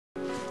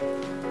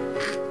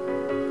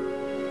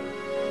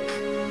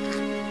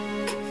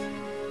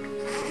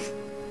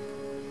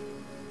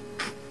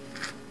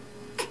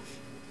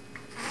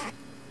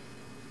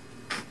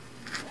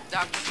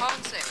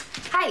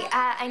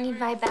I need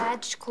my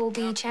badge,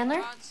 Colby Chandler.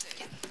 Yeah,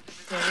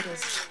 there it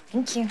is.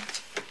 Thank you.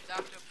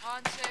 Dr.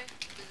 Ponce to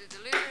the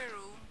delivery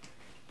room.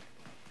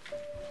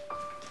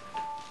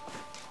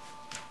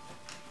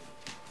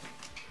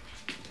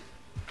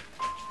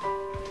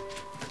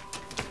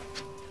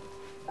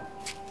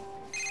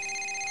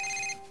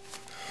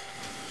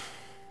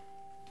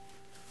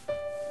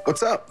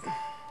 What's up?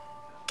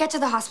 Get to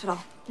the hospital,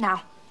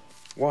 now.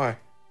 Why?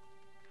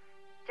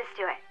 Just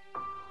do it.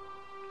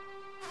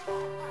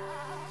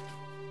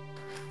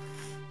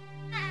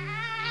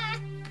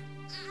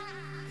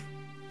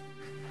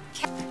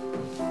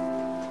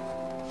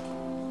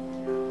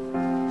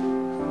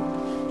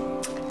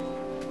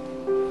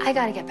 I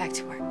gotta get back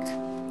to work.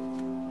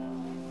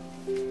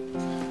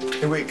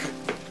 Hey, wait,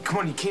 come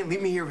on, you can't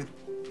leave me here with...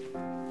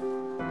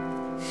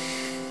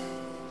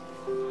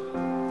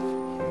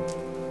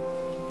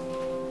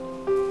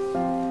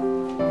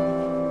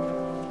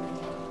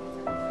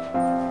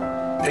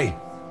 Hey.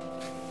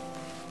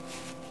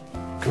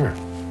 Come here.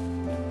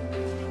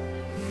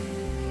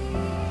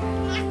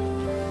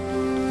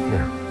 Come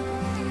here.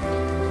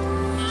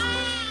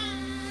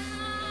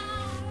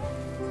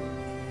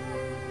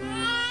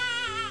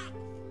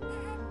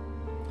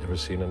 Ever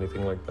seen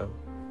anything like that?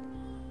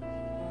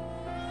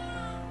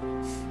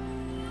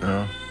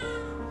 No.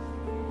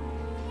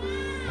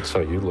 That's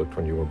how you looked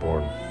when you were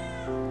born.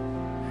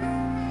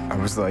 I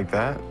was like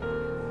that?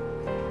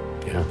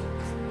 Yeah.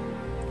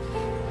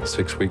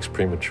 6 weeks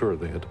premature,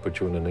 they had to put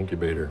you in an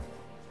incubator.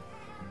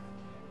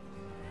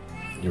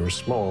 You were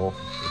small,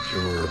 but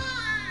you were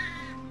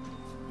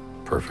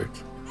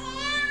perfect.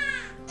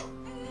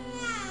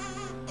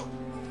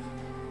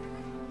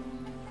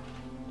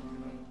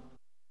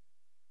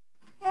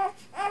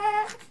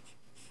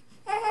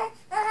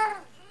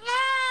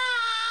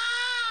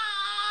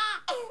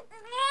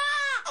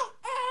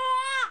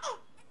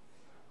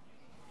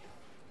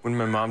 When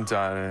my mom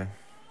died, I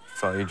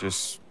thought you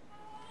just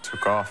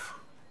took off.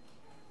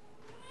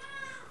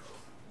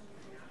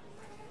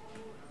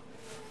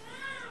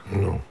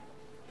 No.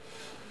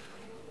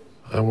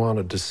 I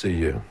wanted to see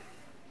you.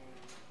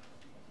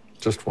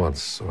 Just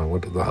once, so I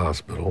went to the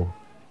hospital.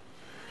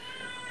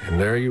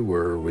 And there you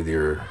were with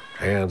your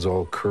hands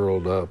all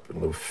curled up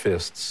into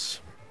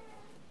fists.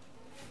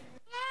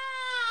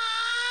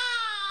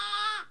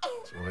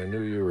 So I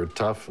knew you were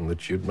tough and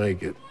that you'd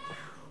make it.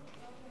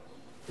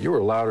 You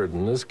were louder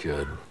than this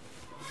kid.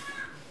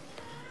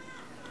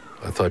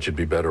 I thought you'd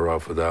be better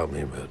off without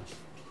me, but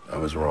I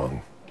was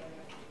wrong.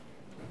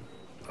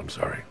 I'm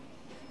sorry.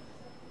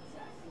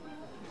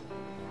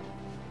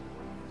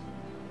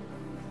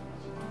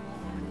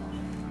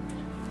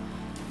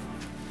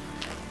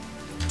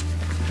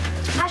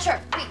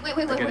 Asher, wait.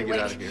 get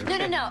out of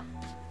here. No.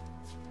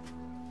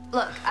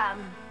 Look,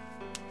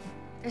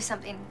 there's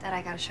something that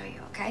I gotta show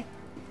you, okay?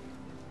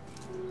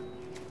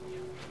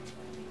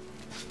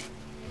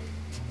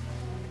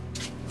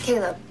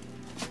 Caleb.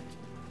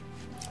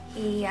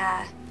 He,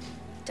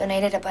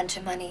 donated a bunch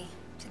of money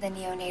to the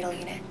neonatal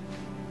unit.